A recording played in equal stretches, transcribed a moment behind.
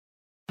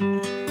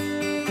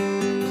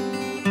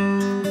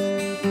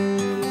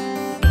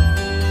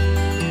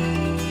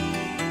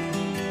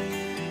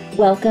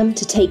Welcome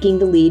to Taking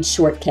the Lead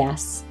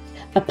Shortcasts,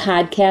 a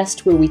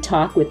podcast where we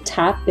talk with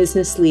top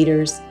business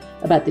leaders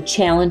about the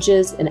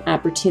challenges and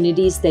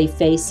opportunities they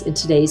face in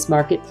today's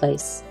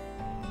marketplace.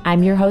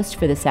 I'm your host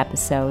for this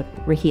episode,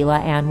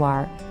 Rahila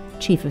Anwar,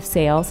 Chief of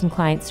Sales and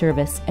Client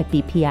Service at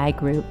BPI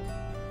Group.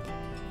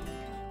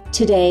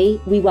 Today,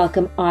 we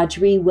welcome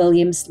Audrey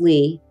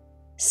Williams-Lee,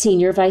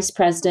 Senior Vice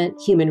President,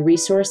 Human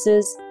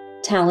Resources,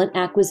 Talent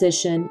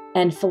Acquisition,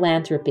 and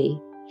Philanthropy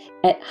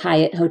at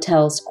Hyatt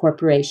Hotels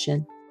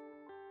Corporation.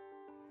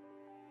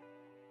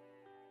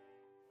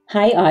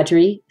 Hi,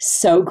 Audrey.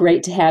 So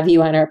great to have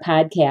you on our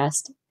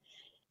podcast.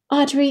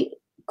 Audrey,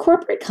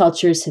 corporate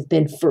cultures have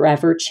been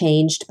forever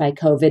changed by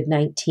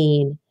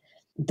COVID-19.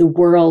 The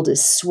world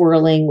is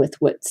swirling with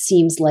what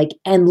seems like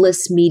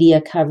endless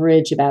media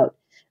coverage about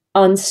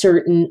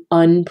uncertain,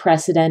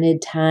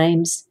 unprecedented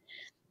times.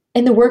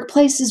 And the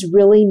workplace is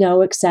really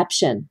no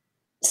exception.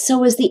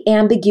 So as the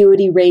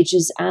ambiguity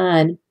rages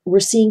on, we're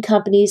seeing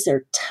companies that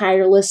are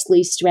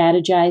tirelessly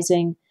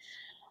strategizing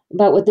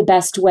about what the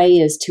best way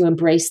is to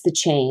embrace the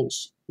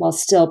change while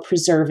still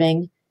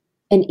preserving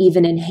and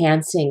even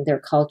enhancing their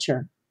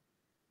culture.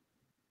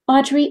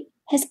 Audrey,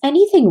 has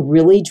anything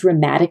really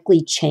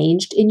dramatically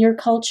changed in your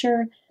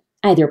culture,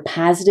 either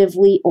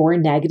positively or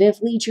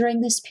negatively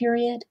during this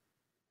period?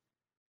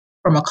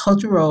 From a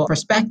cultural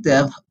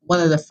perspective, one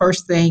of the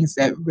first things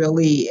that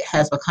really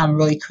has become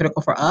really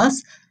critical for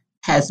us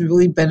has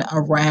really been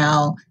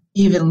around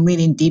even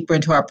leaning deeper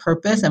into our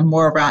purpose and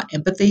more around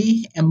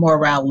empathy and more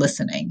around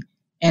listening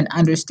and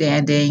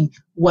understanding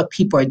what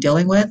people are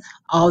dealing with,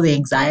 all the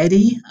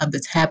anxiety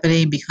that's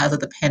happening because of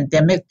the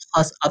pandemic,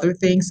 plus other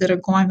things that are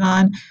going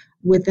on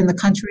within the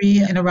country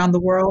and around the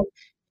world.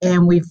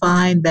 And we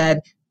find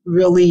that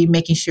really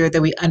making sure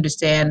that we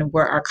understand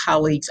where our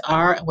colleagues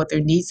are and what their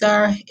needs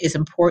are is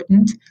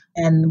important.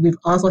 And we've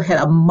also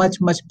had a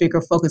much, much bigger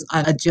focus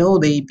on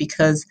agility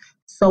because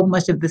so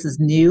much of this is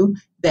new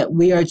that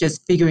we are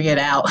just figuring it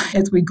out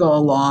as we go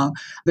along.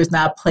 There's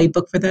not a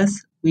playbook for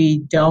this. We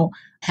don't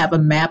have a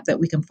map that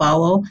we can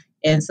follow.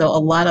 And so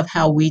a lot of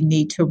how we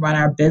need to run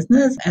our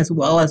business as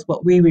well as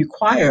what we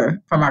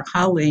require from our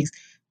colleagues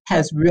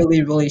has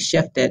really, really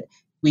shifted.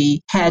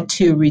 We had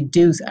to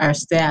reduce our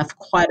staff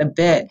quite a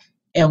bit.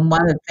 And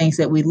one of the things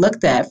that we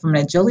looked at from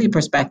an agility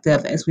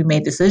perspective as we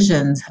made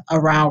decisions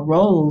around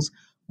roles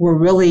were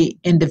really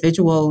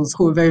individuals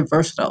who were very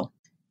versatile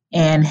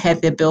and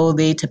had the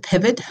ability to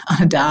pivot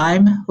on a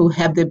dime, who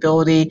had the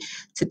ability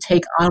to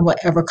take on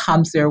whatever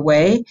comes their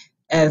way.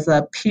 As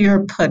a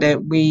peer put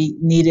it, we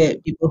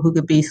needed people who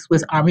could be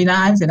Swiss Army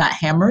knives and not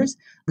hammers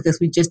because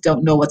we just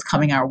don't know what's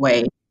coming our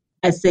way.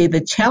 I'd say the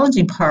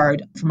challenging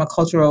part from a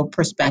cultural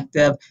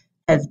perspective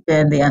has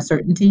been the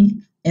uncertainty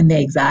and the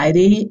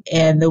anxiety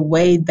and the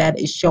way that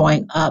is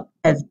showing up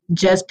as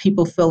just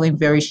people feeling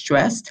very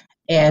stressed.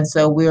 And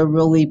so we're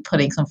really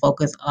putting some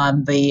focus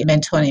on the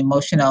mental and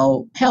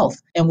emotional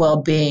health and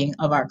well-being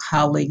of our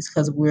colleagues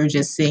because we're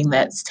just seeing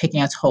that's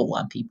taking a toll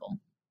on people.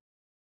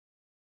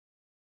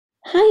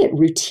 Hyatt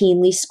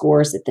routinely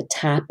scores at the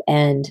top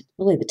end,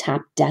 really the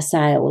top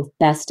decile of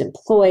best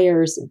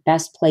employers and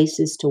best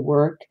places to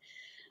work.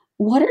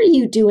 What are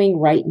you doing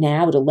right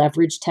now to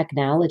leverage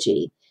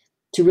technology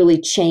to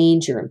really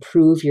change or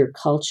improve your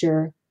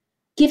culture?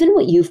 Given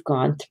what you've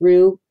gone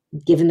through,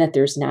 given that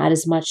there's not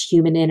as much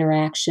human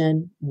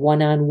interaction,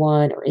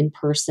 one-on-one or in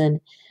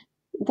person,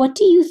 what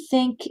do you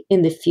think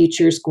in the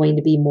future is going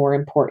to be more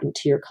important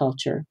to your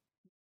culture?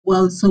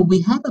 Well, so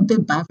we have a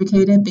bit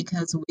bifurcated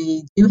because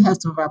we do have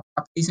some of our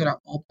properties that are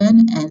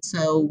open. And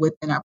so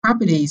within our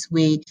properties,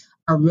 we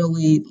are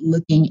really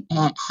looking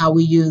at how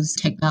we use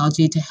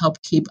technology to help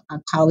keep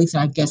our colleagues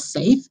and our guests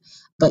safe.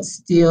 But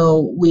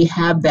still, we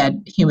have that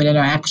human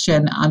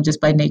interaction just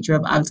by nature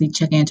of obviously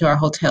checking into our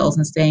hotels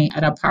and staying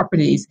at our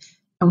properties.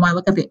 And when I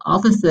look at the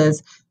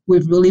offices,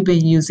 we've really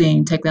been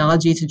using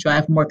technology to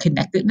drive more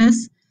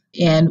connectedness.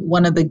 And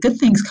one of the good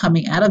things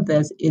coming out of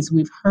this is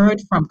we've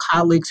heard from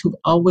colleagues who've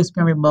always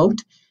been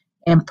remote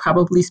and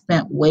probably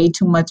spent way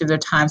too much of their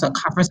times on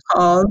conference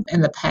calls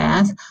in the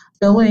past,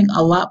 feeling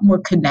a lot more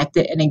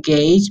connected and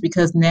engaged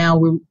because now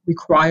we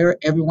require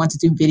everyone to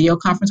do video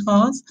conference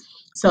calls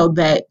so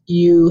that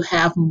you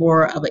have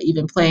more of an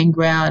even playing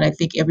ground. I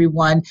think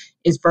everyone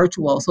is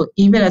virtual. So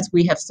even as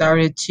we have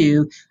started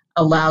to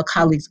allow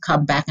colleagues to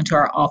come back into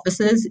our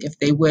offices if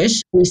they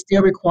wish, we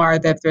still require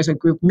that if there's a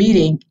group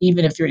meeting,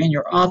 even if you're in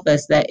your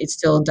office, that it's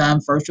still done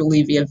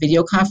virtually via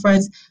video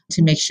conference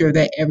to make sure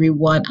that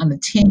everyone on the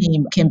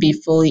team can be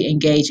fully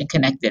engaged and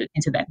connected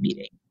into that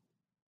meeting.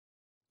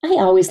 I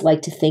always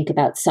like to think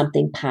about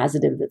something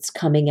positive that's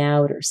coming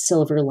out or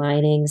silver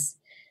linings.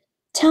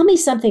 Tell me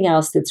something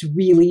else that's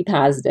really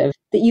positive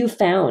that you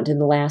found in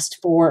the last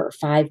 4 or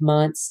 5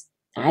 months,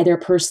 either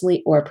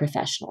personally or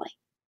professionally.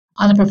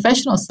 On the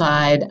professional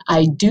side,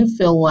 I do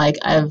feel like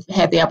I've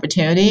had the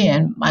opportunity,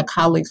 and my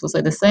colleagues will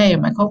say the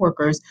same, my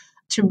coworkers,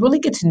 to really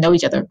get to know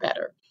each other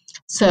better.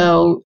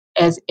 So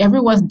as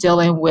everyone's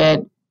dealing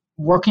with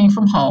working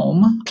from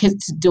home,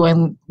 kids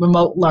doing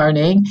remote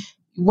learning,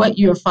 what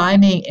you're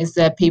finding is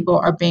that people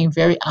are being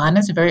very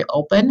honest, very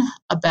open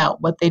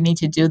about what they need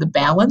to do to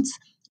balance.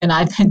 And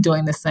I've been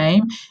doing the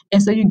same.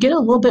 And so you get a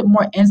little bit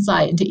more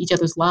insight into each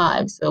other's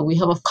lives. So we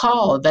have a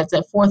call that's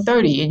at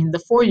 4:30 and the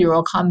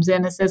 4-year-old comes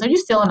in and says, "Are you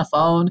still on the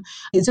phone?"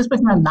 It's just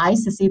been kind of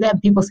nice to see that.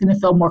 And people seem to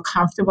feel more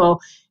comfortable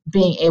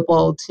being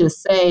able to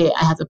say,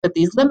 "I have to put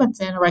these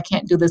limits in, or I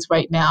can't do this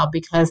right now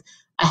because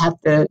I have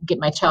to get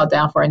my child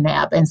down for a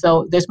nap." And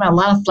so there's been a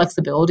lot of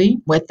flexibility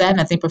with that. And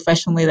I think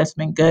professionally, that's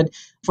been good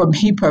for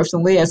me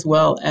personally, as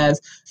well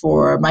as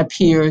for my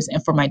peers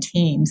and for my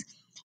teams.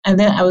 And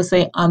then I would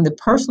say on the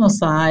personal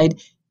side,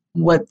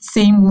 what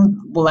seemed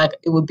like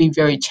it would be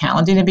very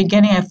challenging in the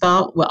beginning, I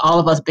thought, with all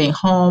of us being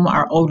home,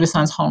 our older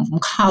son's home from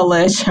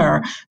college,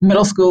 our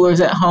middle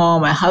schoolers at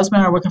home, my husband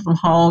and I are working from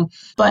home.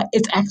 But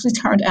it's actually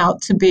turned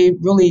out to be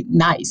really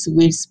nice.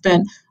 We've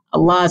spent a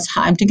lot of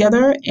time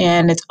together,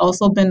 and it's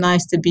also been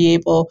nice to be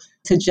able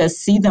to just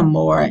see them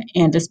more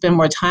and to spend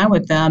more time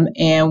with them.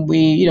 And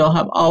we,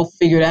 have all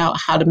figured out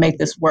how to make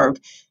this work.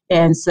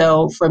 And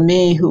so for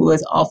me, who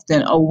is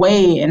often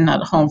away and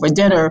not home for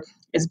dinner,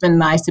 it's been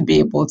nice to be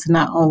able to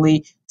not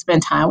only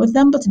spend time with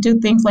them, but to do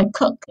things like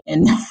cook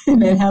and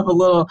then have a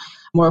little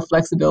more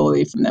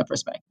flexibility from that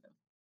perspective.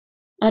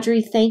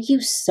 Audrey, thank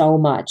you so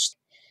much.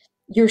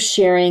 You're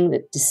sharing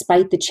that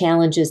despite the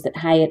challenges that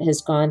Hyatt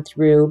has gone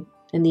through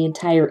and the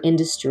entire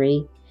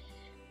industry,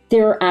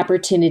 there are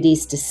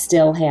opportunities to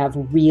still have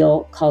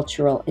real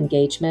cultural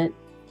engagement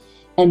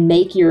and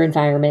make your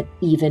environment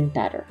even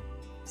better.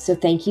 So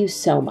thank you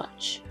so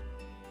much.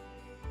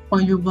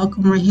 Well, you're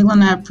welcome, Rahila,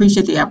 and I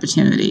appreciate the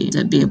opportunity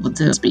to be able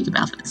to speak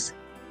about this.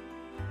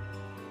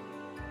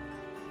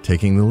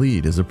 Taking the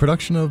Lead is a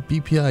production of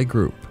BPI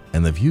Group,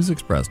 and the views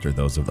expressed are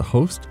those of the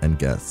host and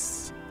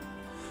guests.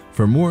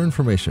 For more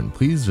information,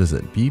 please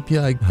visit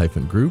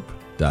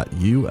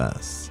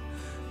bpi-group.us.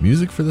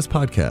 Music for this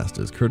podcast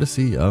is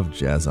courtesy of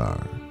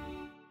Jazzar.